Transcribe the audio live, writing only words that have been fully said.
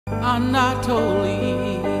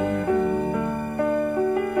Anatoly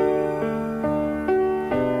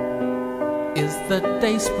is the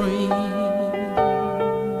Dayspring.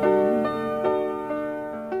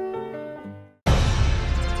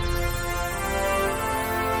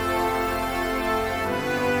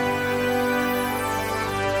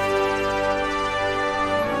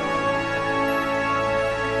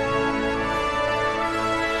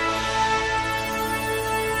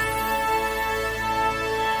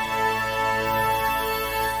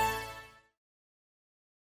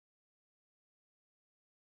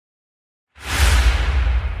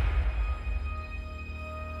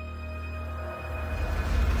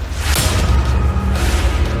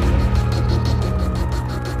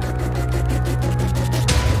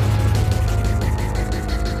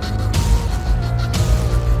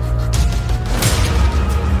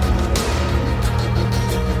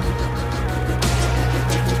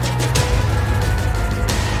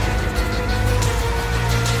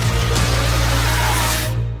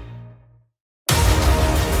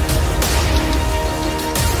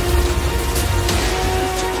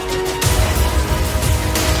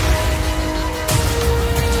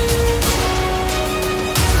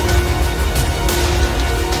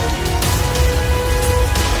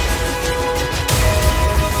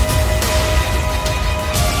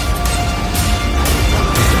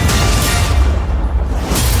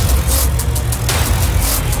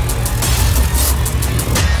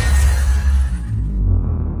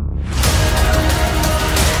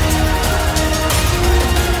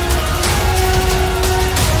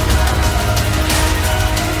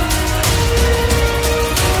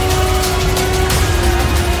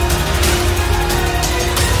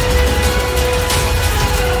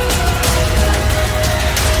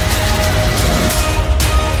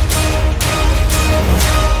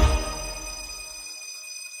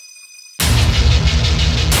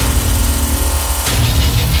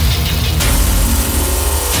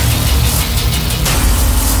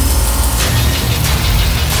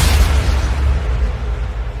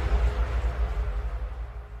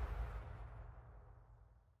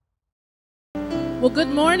 Well, good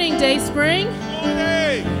morning, Dayspring.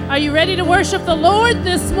 Are you ready to worship the Lord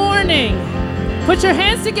this morning? Put your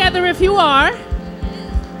hands together if you are.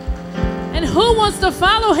 And who wants to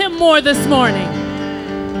follow him more this morning?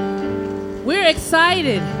 We're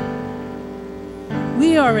excited.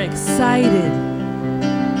 We are excited.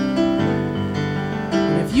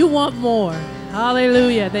 And if you want more,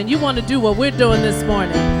 hallelujah, then you want to do what we're doing this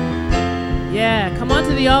morning. Yeah, come on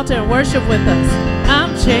to the altar and worship with us.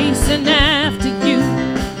 I'm chasing after you,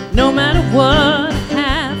 no matter what I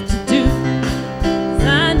have to do. 'Cause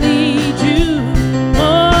I need you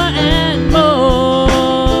more and more.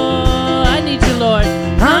 I need you, Lord.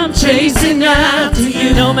 I'm chasing after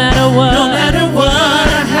you, no matter what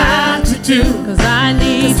I have to do. 'Cause I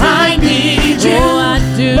need you. I need you. Oh, I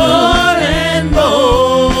do. More and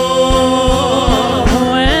more.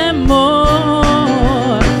 More and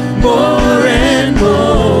more. More and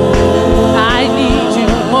more. I need you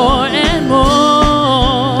more and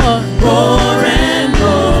more. More and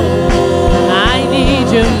more. I need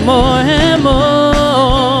you more and more.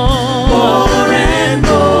 More and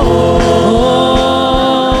more.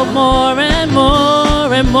 Oh, more and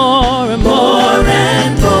more and more and more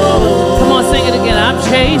and more. Come on, sing it again. I'm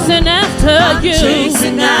chasing after you.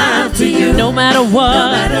 Chasing after you. No matter what.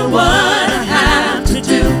 No matter what I have to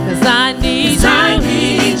do. 'Cause I need you. I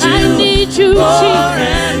need you. I need you, more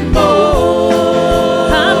and more.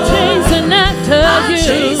 I'm chasing after you.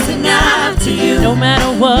 Chasing after you. No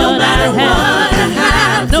matter what I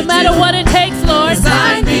have. No matter what it takes, Lord.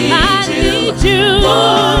 I need you.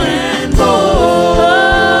 More and more.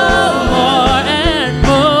 More and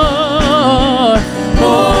more.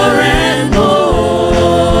 More and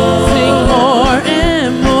more. Sing more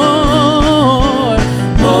and more.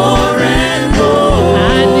 More and more.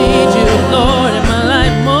 I need you, Lord, in my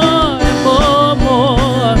life. More and more,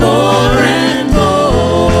 more. More and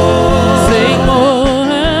more. Sing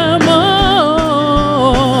more and more.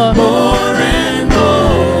 More and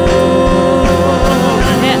more.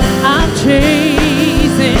 Yeah, I'm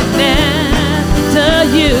chasing after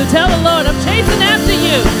you. Tell the Lord, I'm chasing after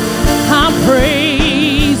you. I'm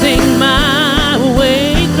praising my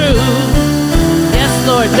way through. Yes,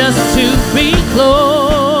 Lord, just to be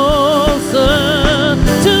closer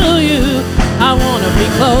to you. I want to be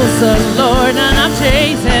closer, Lord, and I'm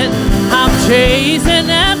chasing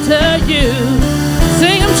after you.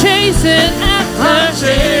 Sing, I'm chasing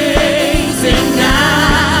after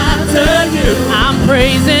you. I'm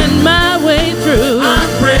praising my way through.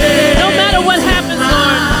 No matter what happens,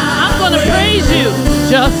 Lord, I'm going to praise you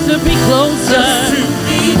just to be closer.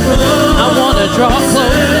 draw closer,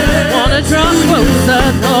 wanna draw closer,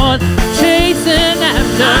 Lord. Chasing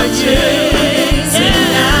after you.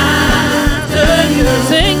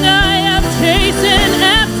 Sing, I am chasing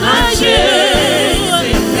after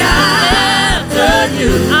you.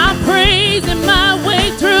 I'm praising my way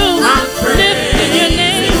through. Lifting your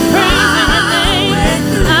name, praising your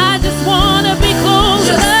name. I just want to be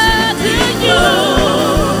closer to you.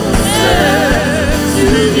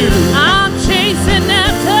 I'm chasing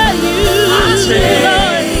after you. I'm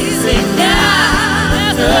chasing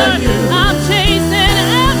after you. I'm chasing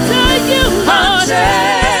after you, Lord.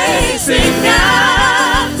 Chasing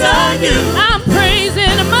after you. I'm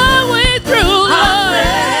praising my way through, Lord.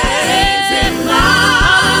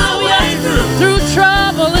 Through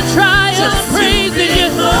trouble and trial, I'm praising you.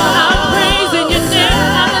 I'm praising your name.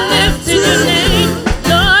 I'm lifting your name.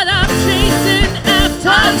 Lord, I'm chasing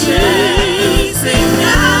after you.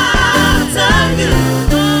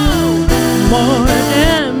 More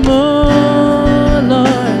and more,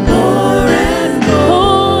 Lord. More and more.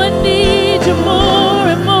 Oh, I need you more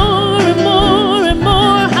and more and more and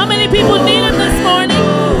more. How many people need him this morning?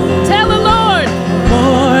 Tell the Lord.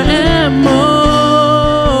 More and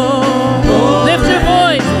more. Lift your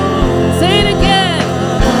voice. Say it again.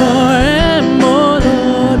 More and more,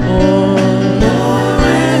 Lord. More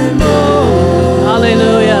and more.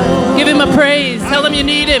 Hallelujah. Give him a praise. Tell him you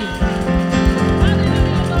need him.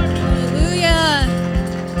 Hallelujah.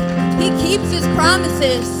 He keeps his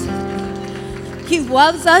promises. He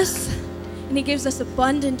loves us and he gives us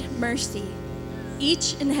abundant mercy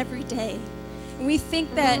each and every day. And we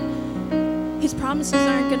think that his promises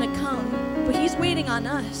aren't going to come, but he's waiting on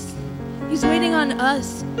us. He's waiting on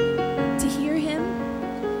us to hear him,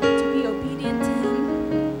 to be obedient to him,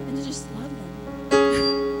 and to just love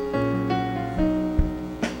him.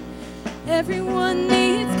 Everyone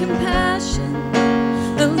needs compassion,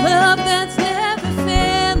 a love that's never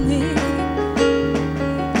failing.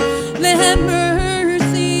 Let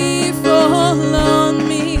mercy fall on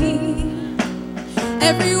me.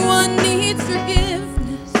 Everyone needs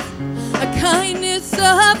forgiveness, a kindness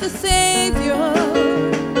of the Savior,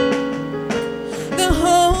 the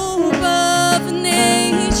hope of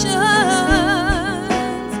nations,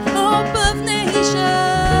 hope of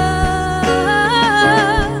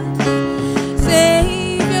nations.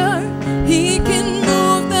 Savior, he can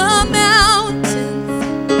move the mountains.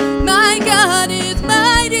 My God is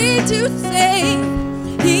mighty to save.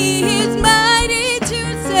 He is mighty to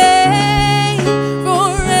save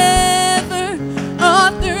forever.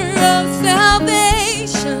 Author of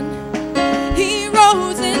salvation, he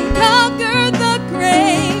rose and conquered the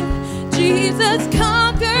grave. Jesus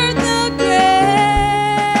conquered the grave.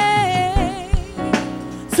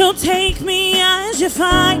 So take me as you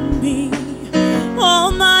find me,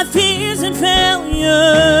 all my fears and failures,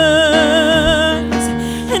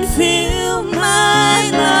 and fill my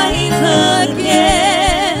life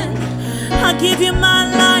again. I give you my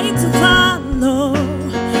life to follow,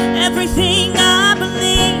 everything I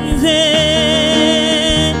believe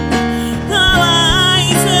in. Now I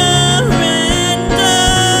surrender,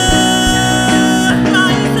 I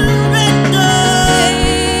surrender.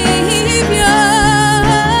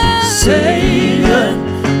 Savior,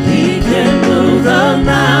 he can move the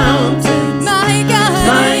mountains. My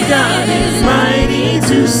God is mighty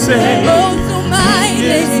to save. oh so mighty. He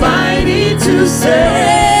is mighty to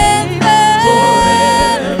save.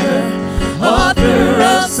 Forever, author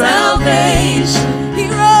of salvation. He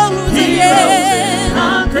rose He again. rose and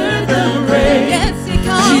conquered the grave. Yes, he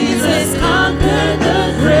conquered. Jesus conquered the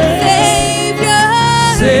grave. Savior,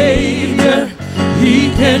 Savior, he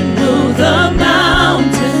can move the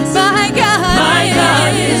mountains. my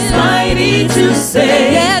God is mighty to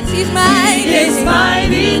save. Yes, he's mighty. He is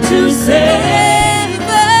mighty to save.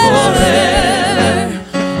 Forever,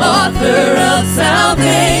 author of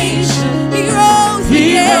salvation. He rose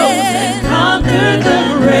He again. rose and conquered the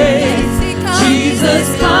grave. Yes, he conquered. Jesus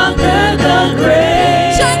conquered the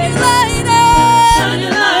grave. Shine your light Shine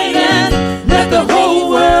your light and let the whole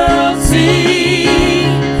world see.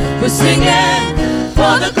 We're singing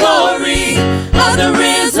for the glory of the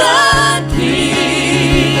risen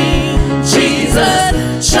King. Jesus,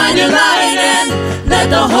 shine your light and let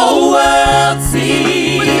the whole world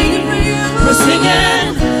see. We're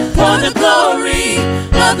singing for the glory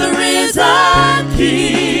of the risen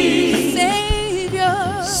King. Savior,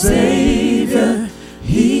 Savior,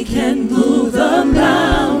 he can move the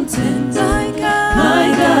mountains. My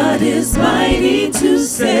God is mighty to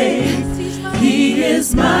save. He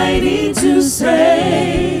is mighty to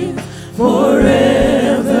save.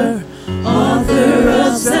 Forever, author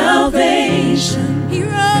of salvation. He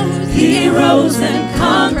rose and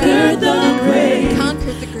conquered the grave.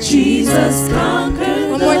 Jesus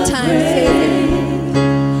conquered. One more time,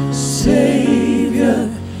 Savior. Savior,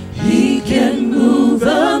 He can move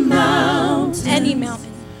a mountain. Any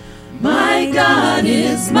mountain. My God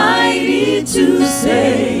is mighty to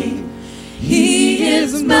save. He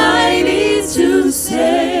is mighty to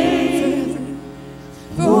save.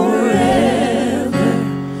 Forever,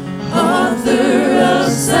 author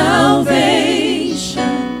of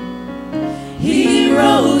salvation. He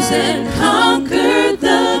rose and conquered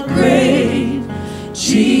the grave.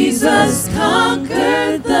 Jesus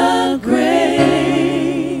conquered the grave.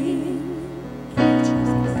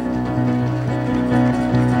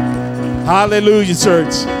 Hallelujah,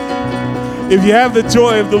 church. If you have the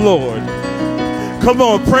joy of the Lord, come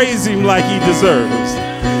on, praise Him like He deserves.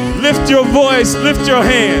 Lift your voice, lift your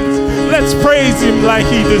hands. Let's praise Him like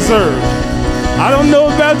He deserves. I don't know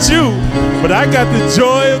about you, but I got the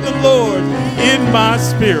joy of the Lord in my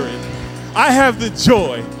spirit. I have the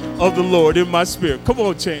joy of the Lord in my spirit. Come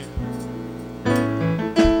on, chant.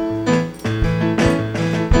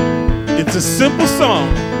 It's a simple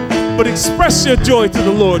song, but express your joy to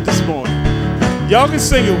the Lord this morning. Y'all can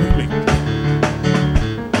sing it with me.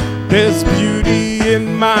 There's beauty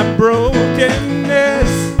in my brokenness.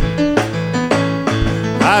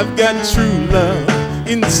 I've got true love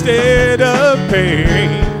instead of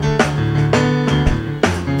pain.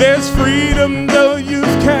 There's freedom though you've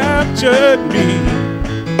captured me.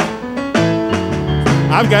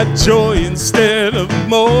 I've got joy instead of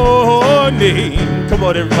mourning. Come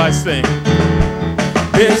on, everybody sing.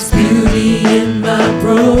 There's beauty in my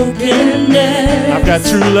brokenness. I've got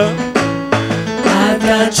true love. I've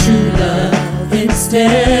got true love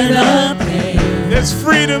instead of pain. There's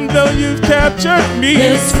freedom though you've captured me.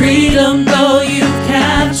 There's freedom though you've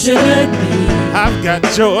captured me. I've got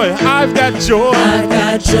joy, I've got joy. I've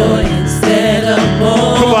got joy instead of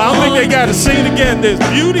mourning. Come on, I don't think they gotta sing it again. There's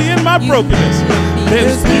beauty in my brokenness.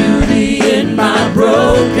 There's beauty in my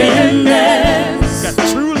brokenness. Got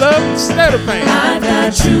true love instead of pain. I've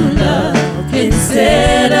got true love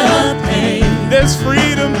instead of pain. There's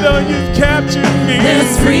freedom though you've captured me.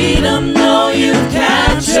 There's freedom though you've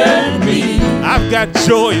captured me. I've got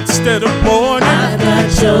joy instead of mourning. I've got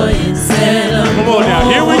joy instead of Come on now,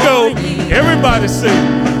 here we go. Everybody sing.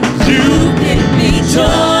 You give me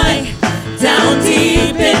joy down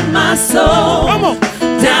deep in my soul. Come on.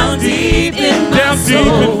 Down deep in my Down soul.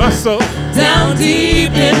 deep in my soul. Down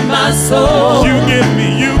deep in my soul. You give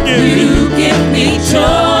me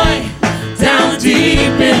joy down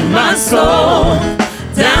deep in my soul.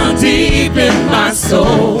 Down deep in my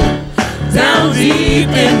soul. Down deep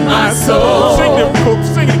in my soul.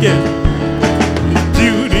 Sing it again.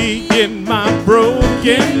 Beauty in my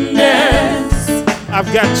brokenness.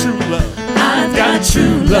 I've got true love. I've got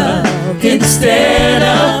true love instead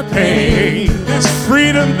of pain. There's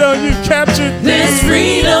freedom though you captured me. There's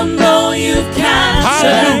freedom though you've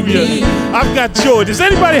captured me. Hallelujah. I've got joy. Does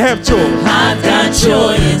anybody have joy? I've got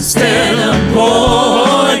joy instead of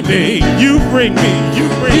mourning. You bring me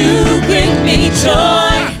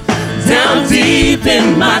joy down deep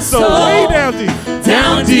in my soul. Way down deep.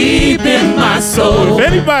 Down deep in my soul. If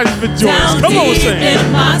anybody's rejoiced, Down come on, deep sing.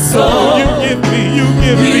 in my soul. You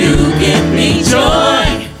give me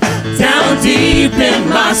joy down deep in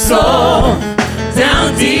my soul.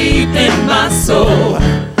 Down deep in my soul.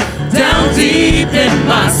 Down deep in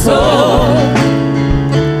my soul.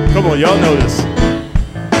 Come on, y'all know this.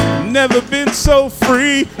 Never been so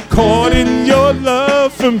free, caught in your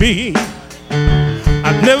love for me.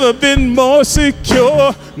 I've never been more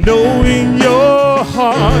secure, knowing your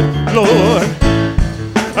heart, Lord.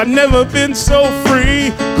 I've never been so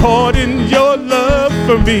free, caught in your love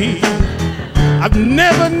for me. I've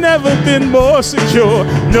never been more secure,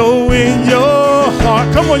 knowing your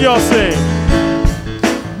heart. Come on, y'all sing.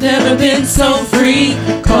 Never been so free,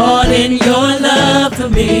 caught in your love for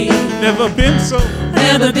me. Never been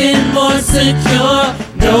more secure,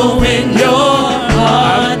 knowing your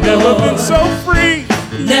heart. I've never been so free.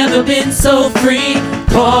 Never been so free,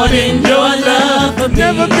 caught in your love for me.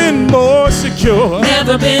 Never been more secure.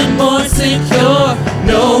 Never been more secure,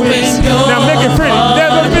 knowing your Now make it pretty. heart.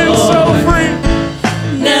 Never been so free.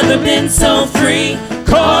 Never been so free,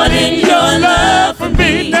 caught in your love for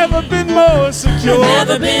me. Never been more secure.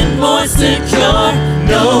 Never been more secure,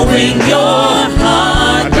 knowing your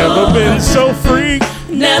heart. I've never been so free.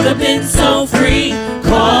 Never been so free,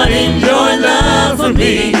 caught in your love for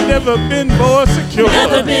me. Never been more secure.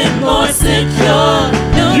 Never been more secure.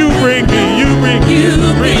 You bring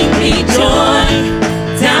me joy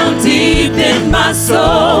down deep in my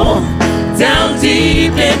soul. Down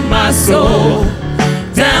deep in my soul.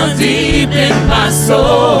 Down deep in my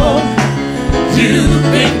soul. You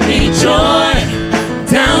bring me joy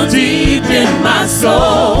down deep in my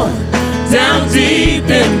soul. Down deep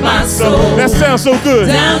in my soul. That sounds so good.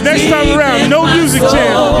 Down Next time deep around, in no my music, soul.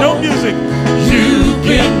 Chan. No music. You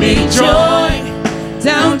bring me joy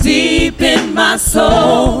down deep in my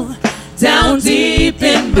soul. Down deep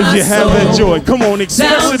in my soul. If you have that joy, come on,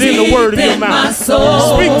 express Down it in the word of deep your in my mouth.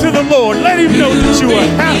 soul. Speak to the Lord. Let him know that you are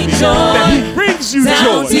happy, that he brings you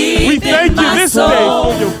Down joy. deep We thank in you my this soul.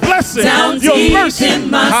 day for your blessing, Down your deep mercy. in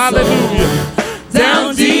my soul. Hallelujah.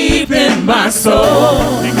 Down deep in my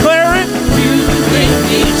soul. Declare it. You bring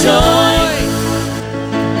me joy.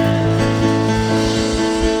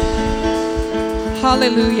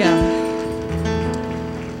 Hallelujah.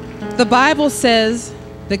 The Bible says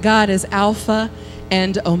that God is Alpha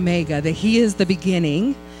and Omega, that He is the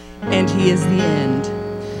beginning and He is the end.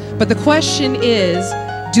 But the question is,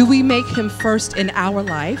 do we make Him first in our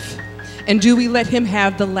life? And do we let Him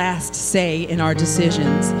have the last say in our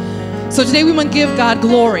decisions? So today we want to give God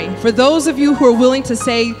glory. For those of you who are willing to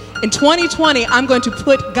say, in 2020, I'm going to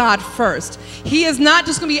put God first. He is not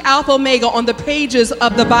just going to be Alpha Omega on the pages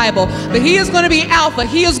of the Bible, but He is going to be Alpha.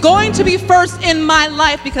 He is going to be first in my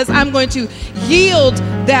life because I'm going to yield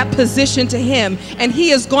that position to Him. And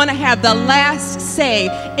He is going to have the last say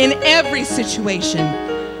in every situation.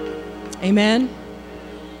 Amen.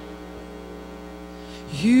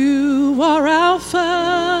 You are Alpha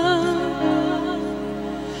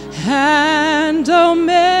and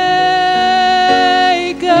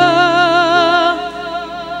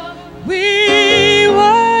Omega. We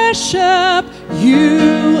worship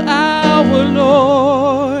you, our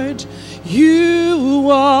Lord. You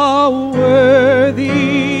are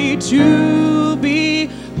worthy to be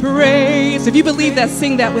praised. If you believe that,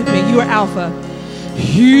 sing that with me. You are Alpha.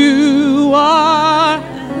 You are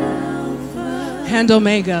Alpha and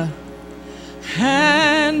Omega.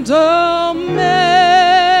 And Omega.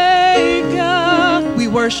 We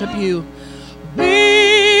worship you.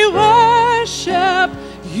 We worship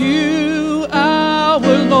you, our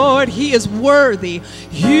Lord. He is worthy.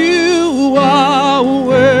 You are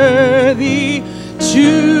worthy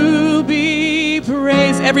to be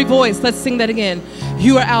praised. Every voice, let's sing that again.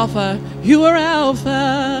 You are Alpha. You are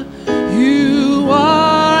Alpha. You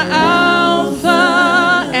are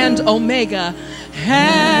Alpha and Omega.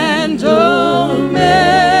 And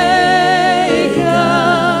Omega.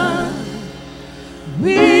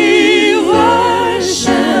 We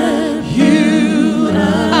worship you,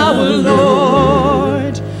 our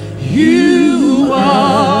Lord. You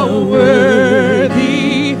are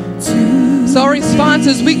worthy to. So our response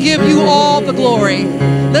is, we give you all the glory.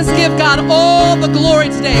 Let's give God all the glory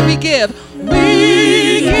today. We give you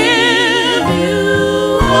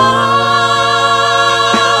all.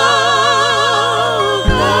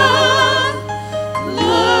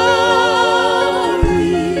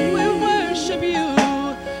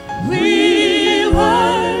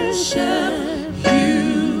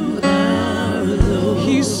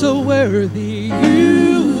 Worthy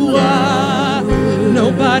you are,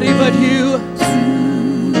 nobody but you.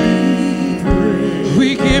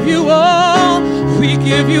 We give you all, we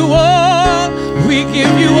give you all, we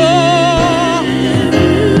give you all.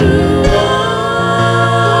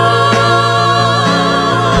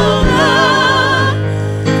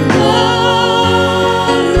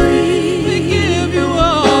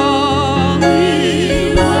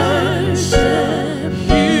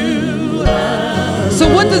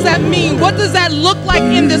 What does that look like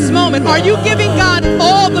in this moment? Are you giving God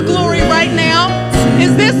all the glory right now?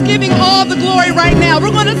 Is this giving all the glory right now?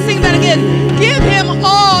 We're going to sing that again. Give Him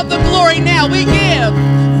all the glory now. We give.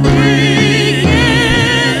 We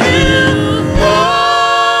give you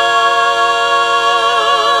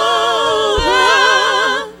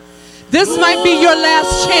all. This might be your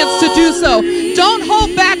last chance to do so. Don't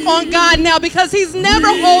hold back on God now, because He's never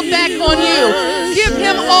hold back on you. Give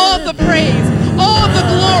Him all the praise, all the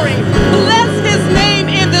glory. Bless His name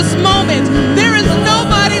in this moment. There is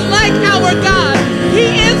nobody like our God.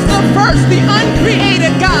 He is the first, the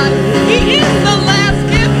uncreated God. He is the last.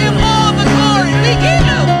 Give Him all the glory. We give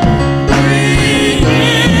you. We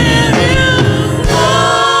give you all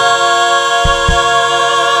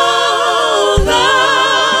the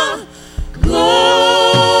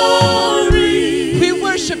glory. We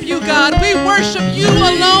worship you, God. We worship you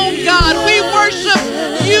alone, God. We worship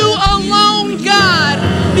you alone, God,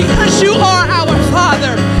 because you are our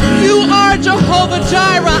Father. You are Jehovah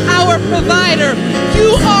Jireh, our provider.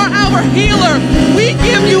 You are our healer. We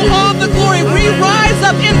give you all the glory. We rise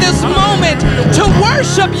up in this moment to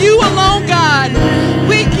worship you alone, God.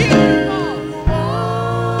 We give you all.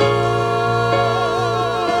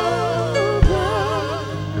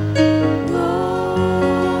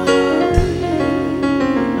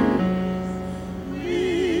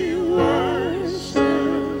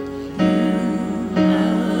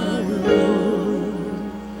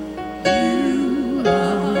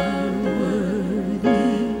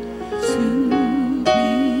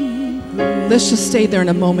 Let's just stay there in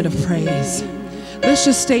a moment of praise. Let's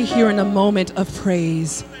just stay here in a moment of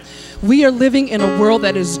praise. We are living in a world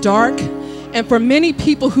that is dark, and for many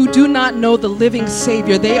people who do not know the living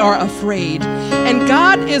Savior, they are afraid. And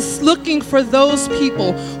God is looking for those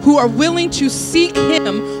people who are willing to seek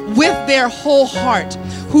Him with their whole heart,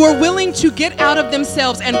 who are willing to get out of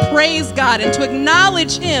themselves and praise God and to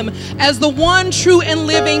acknowledge Him as the one true and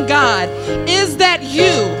living God. Is that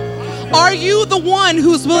you? Are you the one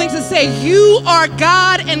who's willing to say, you are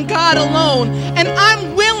God and God alone, and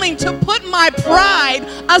I'm willing to put my pride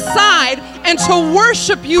aside and to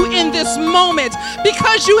worship you in this moment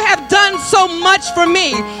because you have done so much for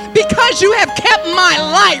me, because you have kept my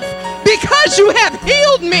life, because you have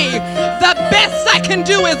healed me? The best I can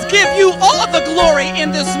do is give you all the glory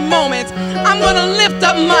in this moment. I'm going to lift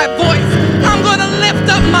up my voice. I'm going to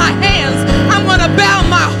lift up my hands. I'm going to bow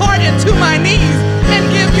my heart into my knees and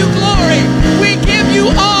give you glory. We give you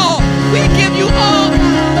all. We give you all. We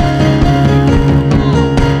give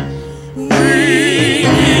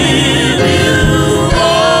you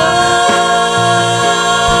all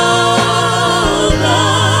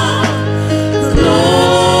the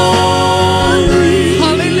glory.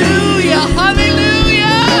 Hallelujah.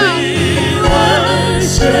 Hallelujah. We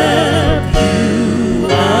worship you,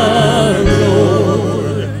 our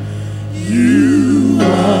Lord. You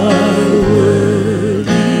are worthy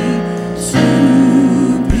to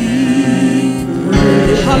be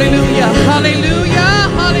praised. Hallelujah. Hallelujah.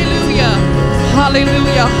 Hallelujah.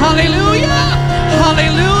 Hallelujah. Hallelujah.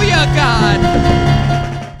 Hallelujah, God.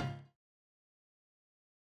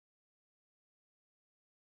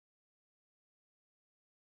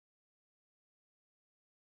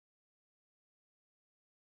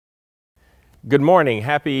 Good morning.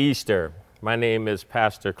 Happy Easter. My name is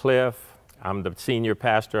Pastor Cliff. I'm the senior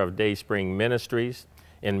pastor of Dayspring Ministries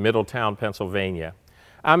in Middletown, Pennsylvania.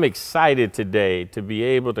 I'm excited today to be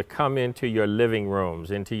able to come into your living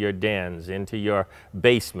rooms, into your dens, into your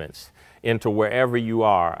basements, into wherever you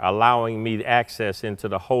are, allowing me access into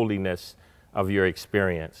the holiness of your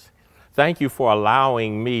experience. Thank you for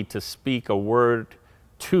allowing me to speak a word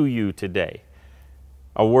to you today,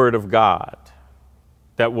 a word of God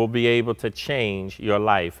that will be able to change your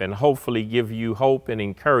life and hopefully give you hope and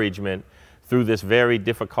encouragement through this very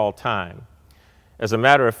difficult time. As a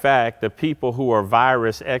matter of fact, the people who are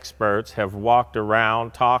virus experts have walked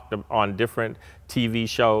around, talked on different TV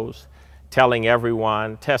shows, telling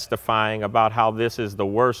everyone, testifying about how this is the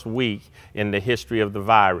worst week in the history of the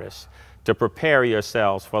virus, to prepare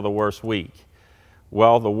yourselves for the worst week.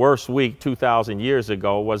 Well, the worst week 2,000 years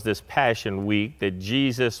ago was this Passion Week that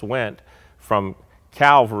Jesus went from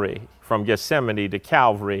Calvary, from Gethsemane to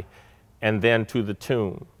Calvary, and then to the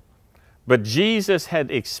tomb. But Jesus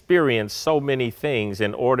had experienced so many things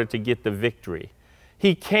in order to get the victory.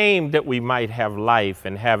 He came that we might have life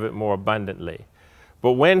and have it more abundantly.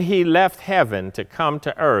 But when he left heaven to come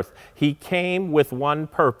to earth, he came with one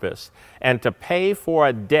purpose, and to pay for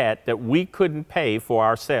a debt that we couldn't pay for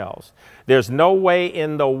ourselves. There's no way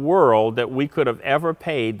in the world that we could have ever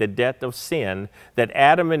paid the debt of sin that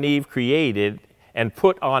Adam and Eve created and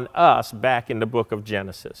put on us back in the book of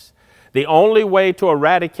Genesis. The only way to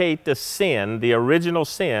eradicate the sin, the original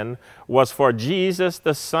sin, was for Jesus,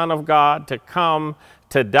 the Son of God, to come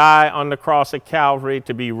to die on the cross of Calvary,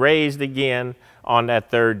 to be raised again on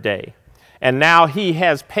that third day. And now he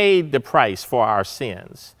has paid the price for our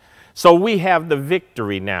sins. So we have the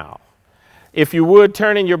victory now. If you would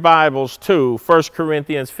turn in your Bibles to 1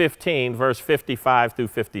 Corinthians 15, verse 55 through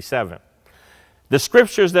 57. The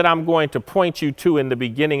scriptures that I'm going to point you to in the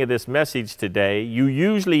beginning of this message today, you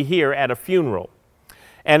usually hear at a funeral.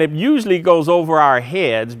 And it usually goes over our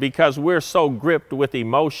heads because we're so gripped with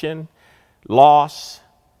emotion, loss,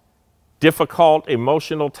 difficult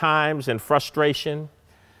emotional times and frustration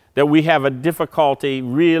that we have a difficulty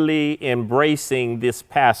really embracing this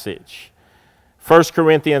passage. 1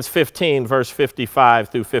 Corinthians 15, verse 55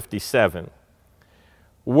 through 57.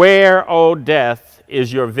 Where, O death,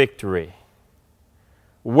 is your victory?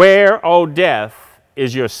 Where, O death,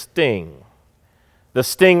 is your sting? The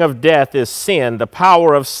sting of death is sin. The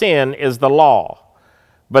power of sin is the law.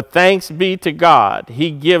 But thanks be to God,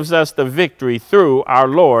 he gives us the victory through our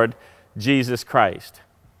Lord Jesus Christ.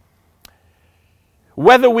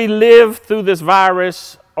 Whether we live through this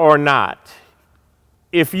virus or not,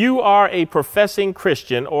 if you are a professing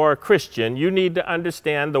Christian or a Christian, you need to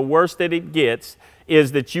understand the worst that it gets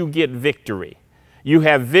is that you get victory. You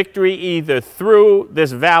have victory either through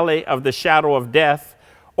this valley of the shadow of death,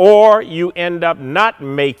 or you end up not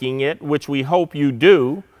making it, which we hope you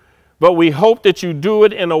do, but we hope that you do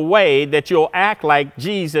it in a way that you'll act like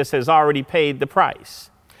Jesus has already paid the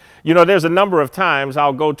price. You know, there's a number of times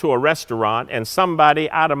I'll go to a restaurant and somebody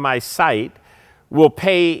out of my sight will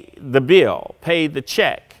pay the bill, pay the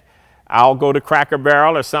check. I'll go to Cracker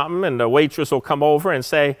Barrel or something, and the waitress will come over and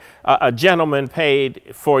say, a gentleman paid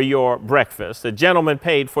for your breakfast. A gentleman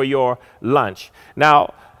paid for your lunch.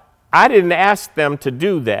 Now, I didn't ask them to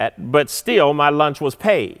do that, but still my lunch was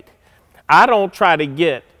paid. I don't try to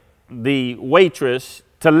get the waitress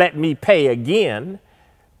to let me pay again.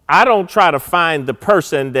 I don't try to find the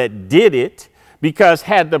person that did it, because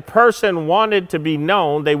had the person wanted to be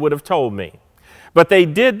known, they would have told me. But they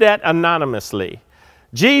did that anonymously.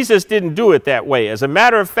 Jesus didn't do it that way. As a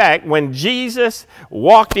matter of fact, when Jesus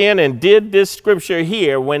walked in and did this scripture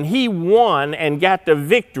here, when he won and got the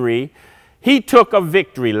victory, he took a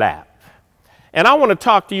victory lap. And I want to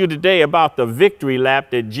talk to you today about the victory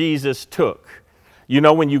lap that Jesus took. You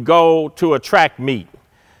know, when you go to a track meet,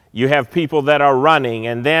 you have people that are running,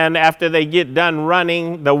 and then after they get done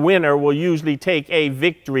running, the winner will usually take a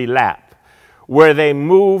victory lap, where they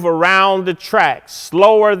move around the track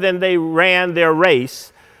slower than they ran their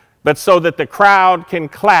race, but so that the crowd can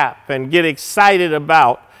clap and get excited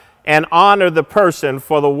about and honor the person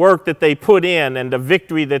for the work that they put in and the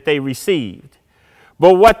victory that they received.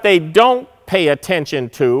 But what they don't pay attention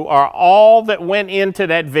to are all that went into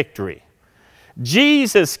that victory.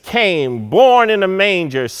 Jesus came, born in a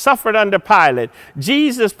manger, suffered under Pilate.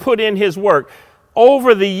 Jesus put in his work.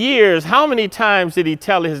 Over the years, how many times did he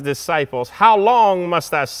tell his disciples, how long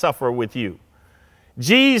must I suffer with you?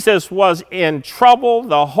 Jesus was in trouble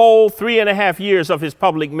the whole 3.5 years of his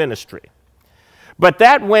public ministry. But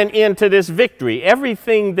that went into this victory.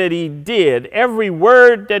 Everything that he did, every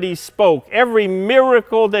word that he spoke, every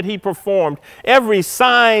miracle that he performed, every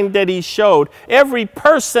sign that he showed, every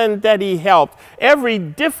person that he helped, every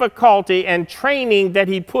difficulty and training that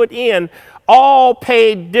he put in, all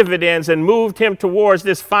paid dividends and moved him towards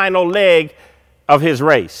this final leg of his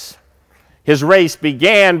race. His race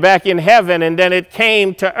began back in heaven, and then it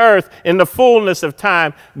came to earth in the fullness of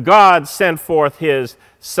time. God sent forth his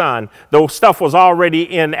son. The stuff was already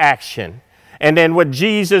in action. And then what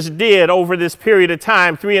Jesus did over this period of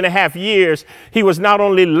time, 3.5 years, he was not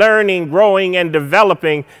only learning, growing, and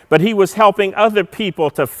developing, but he was helping other people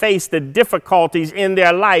to face the difficulties in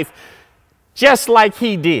their life just like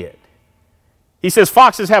he did. He says,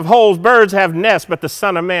 foxes have holes, birds have nests, but the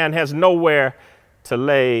Son of Man has nowhere to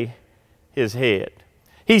lay his head.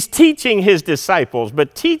 He's teaching his disciples,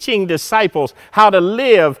 but teaching disciples how to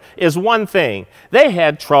live is one thing. They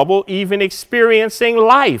had trouble even experiencing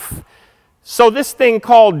life. So this thing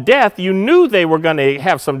called death, you knew they were going to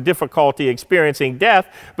have some difficulty experiencing death,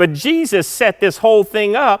 but Jesus set this whole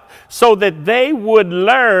thing up so that they would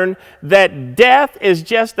learn that death is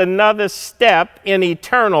just another step in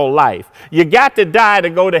eternal life. You got to die to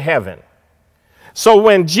go to heaven. So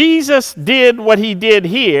when Jesus did what he did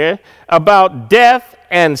here about death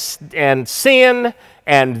and sin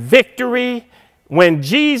and victory, when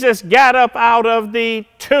Jesus got up out of the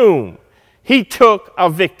tomb, he took a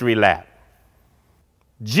victory lap.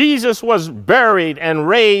 Jesus was buried and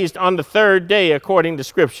raised on the third day according to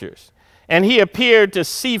scriptures. And he appeared to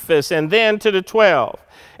Cephas and then to the 12.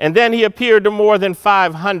 And then he appeared to more than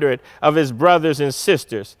 500 of his brothers and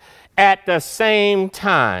sisters at the same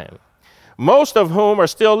time, most of whom are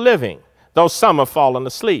still living, though some have fallen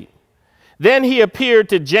asleep. Then he appeared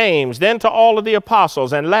to James, then to all of the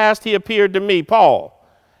apostles, and last he appeared to me, Paul,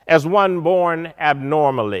 as one born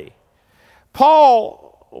abnormally. Paul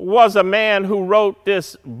was a man who wrote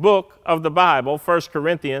this book of the Bible, 1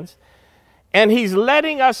 Corinthians, and he's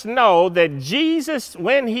letting us know that Jesus,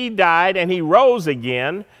 when he died and he rose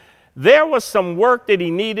again, there was some work that he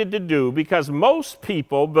needed to do, because most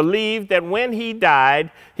people believed that when he died,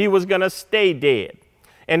 he was going to stay dead.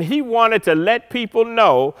 And he wanted to let people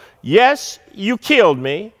know, yes, you killed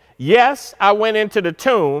me. Yes, I went into the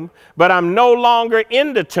tomb, but I'm no longer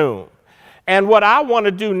in the tomb. And what I want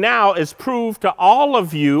to do now is prove to all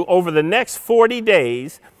of you over the next 40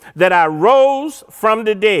 days that I rose from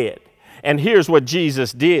the dead. And here's what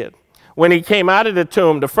Jesus did. When he came out of the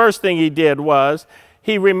tomb, the first thing he did was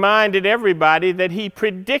he reminded everybody that he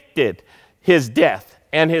predicted his death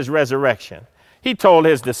and his resurrection. He told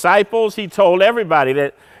his disciples, he told everybody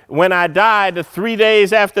that when I died, the 3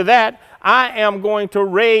 days after that, I am going to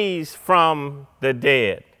raise from the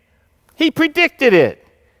dead. He predicted it.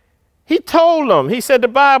 He told them, he said the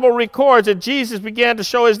Bible records that Jesus began to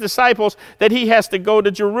show his disciples that he has to go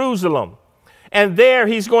to Jerusalem. And there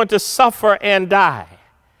he's going to suffer and die.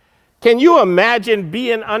 Can you imagine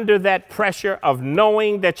being under that pressure of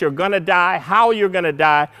knowing that you're going to die, how you're going to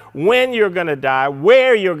die, when you're going to die,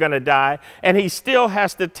 where you're going to die, and he still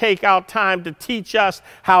has to take out time to teach us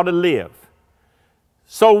how to live?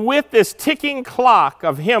 So with this ticking clock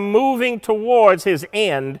of him moving towards his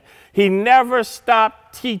end, he never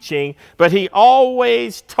stopped teaching, but he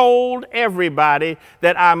always told everybody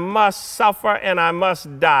that I must suffer and I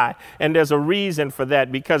must die. And there's a reason for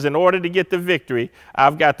that, because in order to get the victory,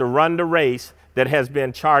 I've got to run the race that has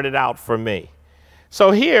been charted out for me.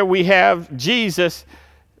 So here we have Jesus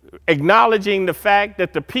acknowledging the fact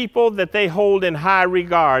that the people that they hold in high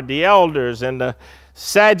regard, the elders and the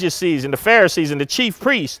Sadducees and the Pharisees and the chief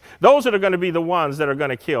priests, those are going to be the ones that are going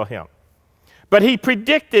to kill him. But he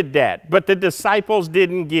predicted that, but the disciples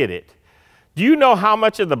didn't get it. Do you know how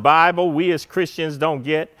much of the Bible we as Christians don't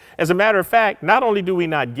get? As a matter of fact, not only do we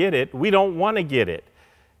not get it, we don't want to get it.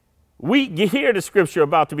 We hear the scripture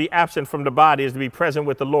about to be absent from the body is to be present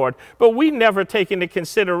with the Lord, but we never take into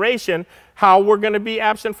consideration how we're going to be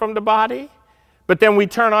absent from the body. But then we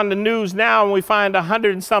turn on the news now and we find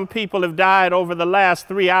 100 and some people have died over the last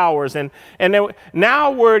 3 hours. And then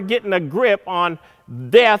now we're getting a grip on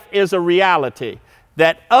death is a reality,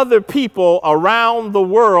 that other people around the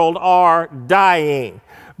world are dying.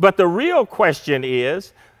 But the real question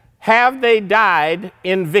is, have they died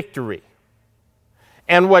in victory?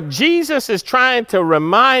 And what Jesus is trying to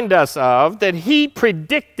remind us of, that he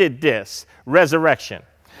predicted this resurrection.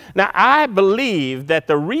 Now, I believe that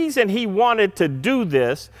the reason he wanted to do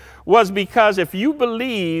this was because if you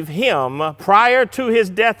believe him prior to his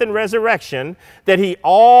death and resurrection, that he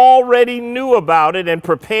already knew about it and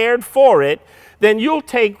prepared for it, then you'll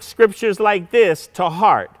take scriptures like this to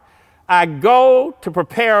heart. I go to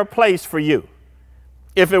prepare a place for you.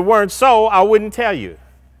 If it weren't so, I wouldn't tell you.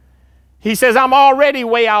 He says, I'm already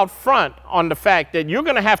way out front on the fact that you're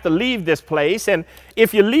going to have to leave this place. And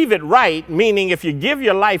if you leave it right, meaning if you give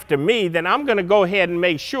your life to me, then I'm going to go ahead and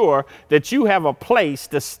make sure that you have a place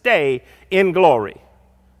to stay in glory.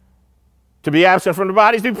 To be absent from the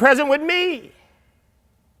body is to be present with me.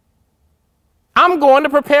 I'm going to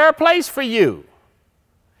prepare a place for you.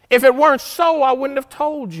 If it weren't so, I wouldn't have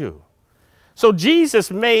told you. So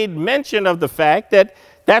Jesus made mention of the fact that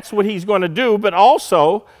that's what he's going to do, but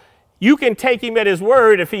also you can take him at his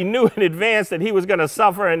word. If he knew in advance that he was going to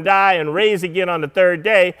suffer and die and raise again on the third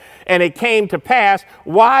day, and it came to pass,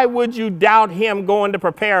 why would you doubt him going to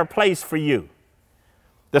prepare a place for you?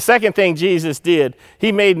 The second thing Jesus did,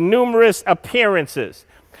 he made numerous appearances.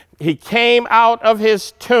 He came out of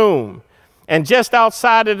his tomb, and just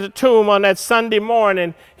outside of the tomb on that Sunday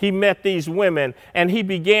morning, he met these women, and he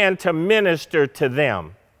began to minister to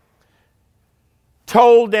them,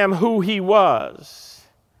 told them who he was,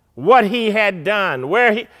 what he had done,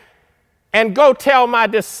 and go tell my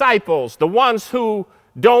disciples, the ones who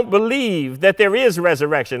don't believe that there is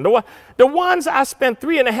resurrection, the ones I spent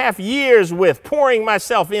 3.5 years with pouring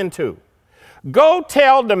myself into. Go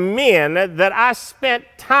tell the men that I spent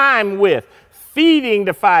time with, feeding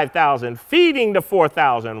the 5,000, feeding the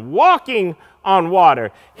 4,000, walking on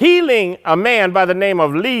water, healing a man by the name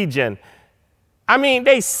of Legion. I mean,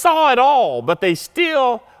 they saw it all, but they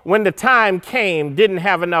still, when the time came, didn't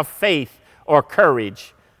have enough faith or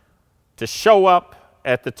courage to show up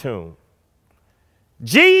at the tomb.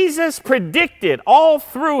 Jesus predicted all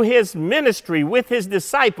through his ministry with his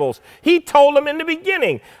disciples. He told them in the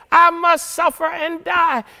beginning, I must suffer and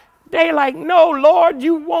die. They like, no, Lord,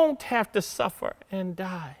 you won't have to suffer and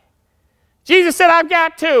die. Jesus said, I've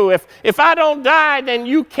got to. If I don't die, then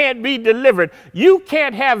you can't be delivered. You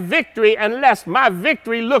can't have victory unless my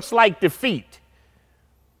victory looks like defeat.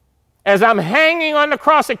 As I'm hanging on the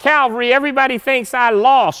cross of Calvary, everybody thinks I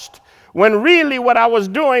lost, when really what I was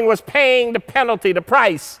doing was paying the penalty, the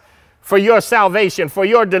price for your salvation, for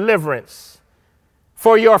your deliverance,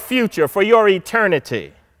 for your future, for your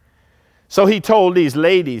eternity. So he told these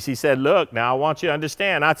ladies, he said, look, now I want you to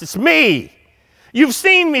understand, it's me. You've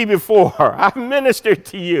seen me before. I've ministered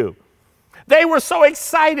to you. They were so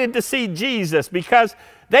excited to see Jesus because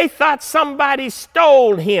they thought somebody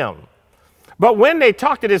stole him. But when they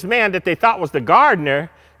talked to this man that they thought was the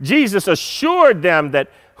gardener, Jesus assured them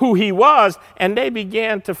that who he was, and they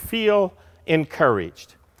began to feel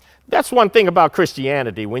encouraged. That's one thing about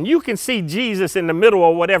Christianity. When you can see Jesus in the middle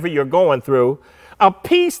of whatever you're going through, a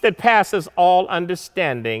peace that passes all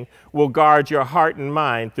understanding will guard your heart and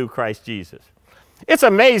mind through Christ Jesus. It's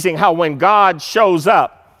amazing how when God shows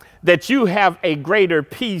up, that you have a greater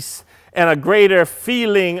peace and a greater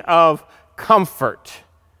feeling of comfort.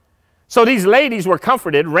 So these ladies were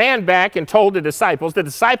comforted, ran back and told the disciples. The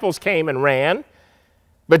disciples came and ran,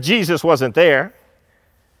 but Jesus wasn't there.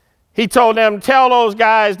 He told them, tell those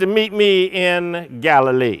guys to meet me in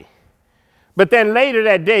Galilee. But then later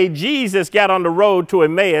that day, Jesus got on the road to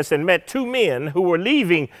Emmaus and met two men who were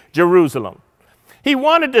leaving Jerusalem. He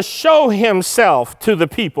wanted to show himself to the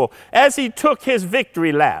people as he took his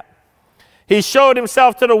victory lap. He showed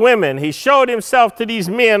himself to the women. He showed himself to these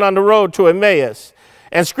men on the road to Emmaus.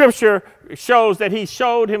 And scripture shows that he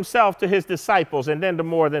showed himself to his disciples and then to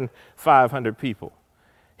more than 500 people.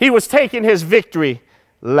 He was taking his victory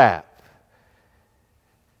lap.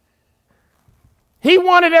 He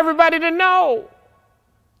wanted everybody to know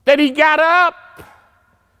that he got up,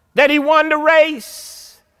 that he won the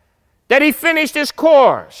race, that he finished his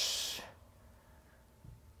course.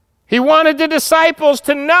 He wanted the disciples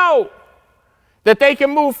to know that they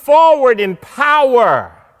can move forward in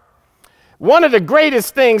power. One of the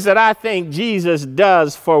greatest things that I think Jesus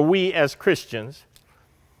does for we as Christians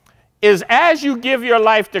is as you give your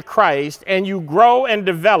life to Christ and you grow and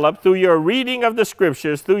develop through your reading of the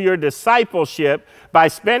scriptures, through your discipleship, by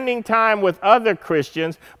spending time with other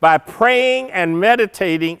Christians, by praying and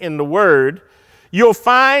meditating in the Word, you'll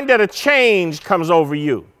find that a change comes over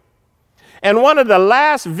you. And one of the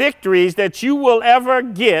last victories that you will ever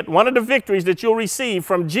get, one of the victories that you'll receive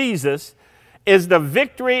from Jesus, is the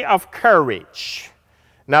victory of courage.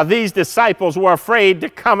 Now, these disciples were afraid to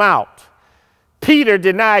come out. Peter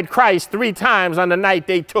denied Christ 3 times on the night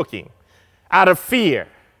they took him out of fear.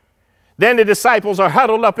 Then the disciples are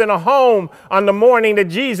huddled up in a home on the morning that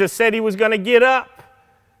Jesus said he was going to get up.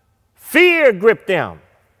 Fear gripped them.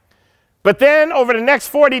 But then over the next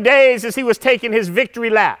 40 days, as he was taking his victory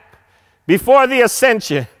lap before the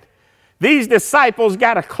ascension, these disciples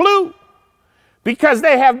got a clue because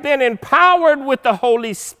they have been empowered with the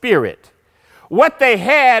Holy Spirit. What they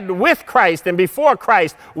had with Christ and before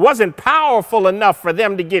Christ wasn't powerful enough for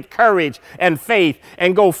them to get courage and faith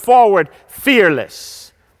and go forward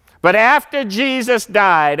fearless. But after Jesus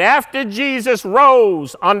died, after Jesus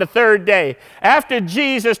rose on the 3rd day, after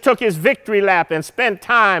Jesus took his victory lap and spent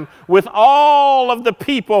time with all of the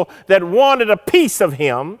people that wanted a piece of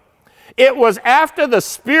him, it was after the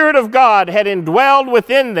Spirit of God had indwelled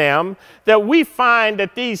within them that we find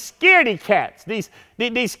that these scaredy cats,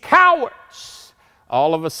 these cowards,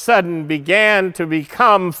 all of a sudden began to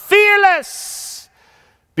become fearless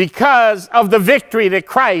because of the victory that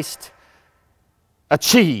Christ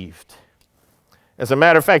achieved. As a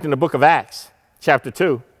matter of fact, in the book of Acts, chapter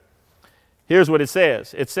 2, here's what it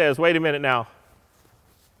says. It says, wait a minute now,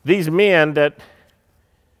 these men that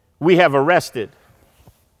we have arrested,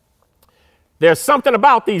 there's something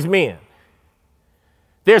about these men.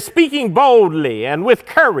 They're speaking boldly and with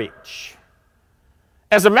courage.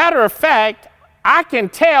 As a matter of fact, I can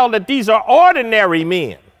tell that these are ordinary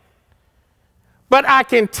men, but I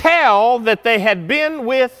can tell that they had been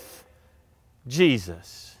with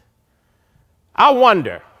Jesus. I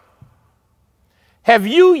wonder, have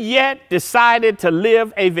you yet decided to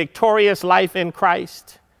live a victorious life in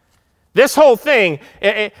Christ? This whole thing,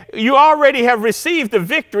 you already have received the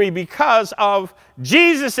victory because of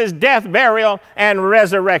Jesus' death, burial, and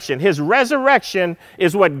resurrection. His resurrection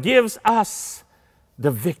is what gives us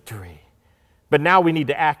the victory. But now we need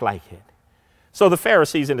to act like it. So the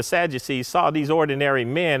Pharisees and the Sadducees saw these ordinary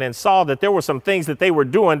men and saw that there were some things that they were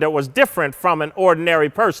doing that was different from an ordinary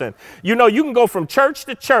person. You know, you can go from church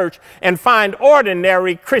to church and find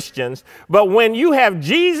ordinary Christians, but when you have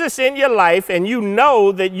Jesus in your life and you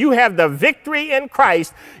know that you have the victory in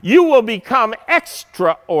Christ, you will become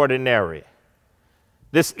extraordinary.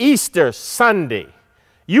 This Easter Sunday,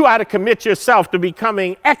 you ought to commit yourself to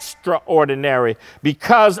becoming extraordinary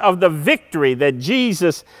because of the victory that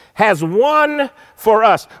Jesus has won for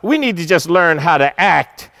us. We need to just learn how to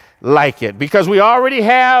act like it because we already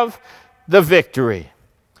have the victory.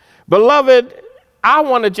 Beloved, I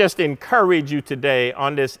want to just encourage you today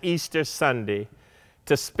on this Easter Sunday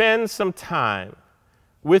to spend some time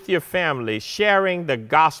with your family sharing the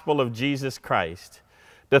gospel of Jesus Christ.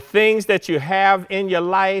 The things that you have in your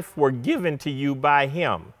life were given to you by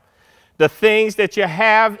him. The things that you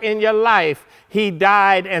have in your life, he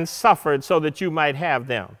died and suffered so that you might have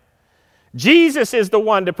them. Jesus is the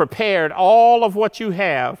one that prepared all of what you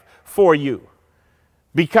have for you.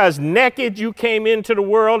 Because naked you came into the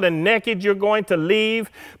world and naked you're going to leave.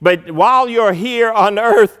 But while you're here on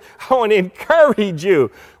earth, I want to encourage you,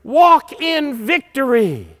 walk in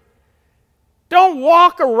victory. Don't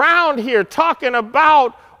walk around here talking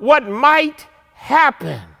about what might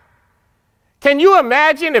happen. Can you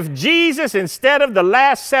imagine if Jesus, instead of the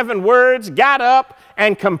last 7 words, got up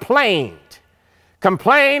and complained?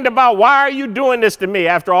 Complained about, why are you doing this to me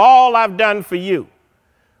after all I've done for you?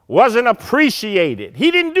 Wasn't appreciated. He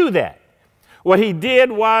didn't do that. What he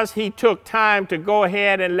did was he took time to go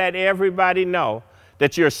ahead and let everybody know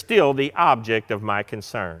that you're still the object of my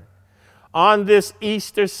concern. On this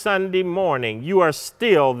Easter Sunday morning, you are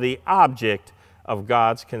still the object of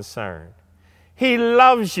God's concern. He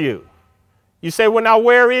loves you. You say, well, now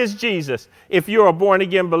where is Jesus? If you're a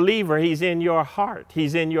born-again believer, he's in your heart.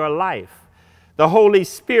 He's in your life. The Holy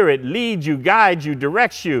Spirit leads you, guides you,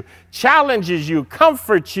 directs you, challenges you,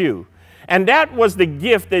 comforts you. And that was the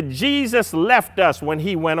gift that Jesus left us when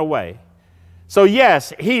he went away. So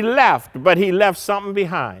yes, he left, but he left something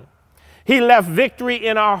behind. He left victory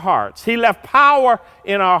in our hearts. He left power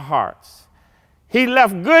in our hearts. He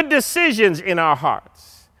left good decisions in our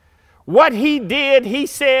hearts. What he did, he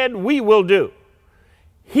said, we will do.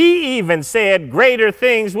 He even said, greater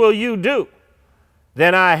things will you do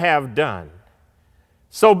than I have done.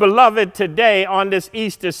 So, beloved, today on this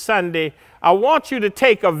Easter Sunday, I want you to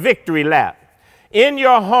take a victory lap. In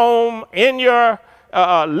your home, in your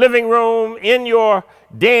living room, in your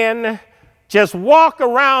den, just walk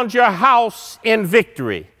around your house in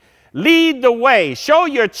victory. Lead the way. Show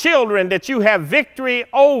your children that you have victory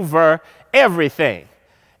over everything.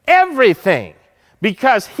 Everything.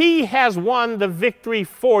 Because he has won the victory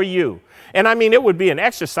for you. And I mean, it would be an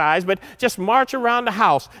exercise, but just march around the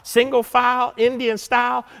house, single file, Indian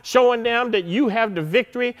style, showing them that you have the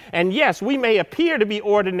victory. And yes, we may appear to be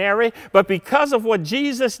ordinary, but because of what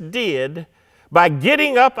Jesus did, by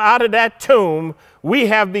getting up out of that tomb, we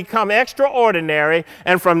have become extraordinary.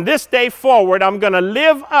 And from this day forward, I'm going to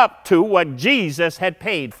live up to what Jesus had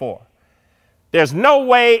paid for. There's no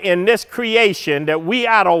way in this creation that we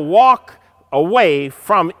ought to walk away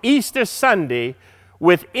from Easter Sunday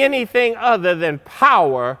with anything other than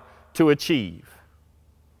power to achieve.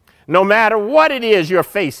 No matter what it is you're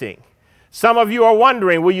facing. Some of you are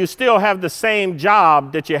wondering, will you still have the same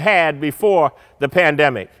job that you had before the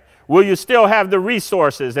pandemic? Will you still have the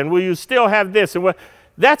resources? And will you still have this? And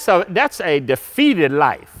that's a defeated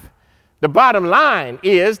life. The bottom line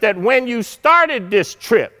is that when you started this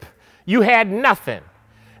trip, you had nothing.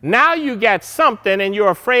 Now you got something and you're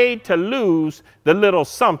afraid to lose the little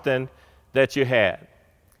something that you had.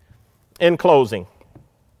 In closing,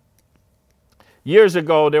 years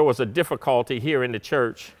ago there was a difficulty here in the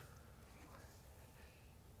church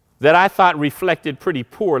that I thought reflected pretty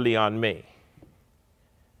poorly on me.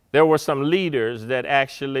 There were some leaders that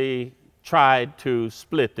actually tried to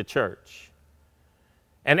split the church.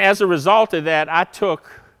 And as a result of that, I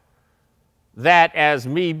took that as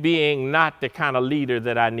me being not the kind of leader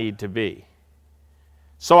that I need to be.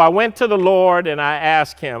 So I went to the Lord and I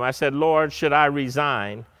asked him, I said, Lord, should I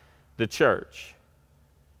resign the church?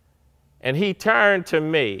 And he turned to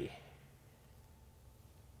me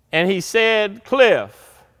and he said,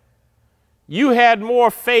 Cliff, you had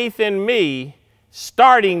more faith in me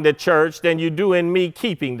starting the church than you do in me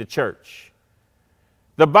keeping the church.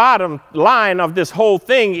 The bottom line of this whole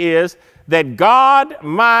thing is that God,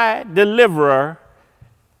 my deliverer,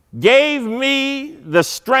 gave me the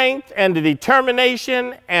strength and the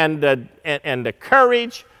determination and the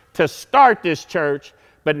courage to start this church,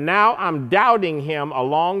 but now I'm doubting him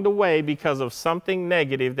along the way because of something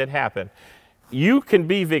negative that happened. You can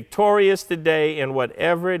be victorious today in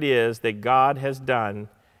whatever it is that God has done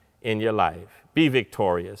in your life. Be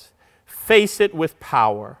victorious. Face it with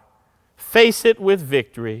power. Face it with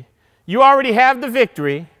victory. You already have the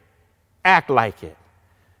victory. Act like it.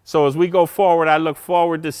 So as we go forward, I look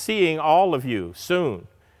forward to seeing all of you soon.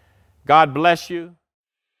 God bless you.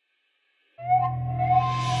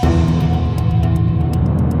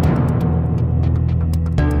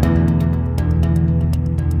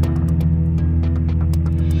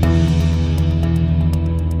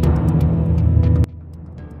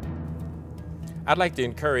 I'd like to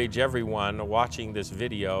encourage everyone watching this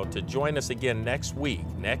video to join us again next week,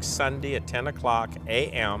 next Sunday at 10 o'clock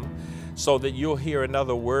a.m., so that you'll hear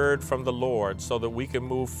another word from the Lord so that we can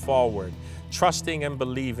move forward, trusting and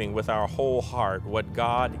believing with our whole heart what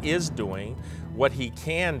God is doing, what he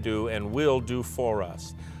can do and will do for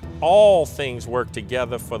us. All things work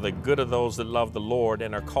together for the good of those that love the Lord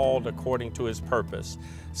and are called according to his purpose.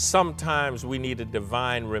 Sometimes we need a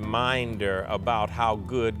divine reminder about how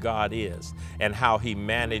good God is and how he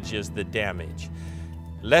manages the damage.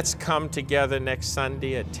 Let's come together next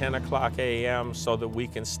Sunday at 10 o'clock a.m. so that we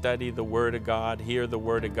can study the Word of God, hear the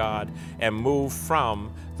Word of God, and move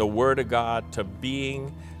from the Word of God to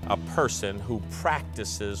being a person who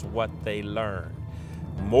practices what they learn.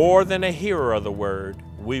 More than a hearer of the Word,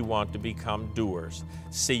 we want to become doers.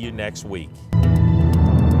 See you next week.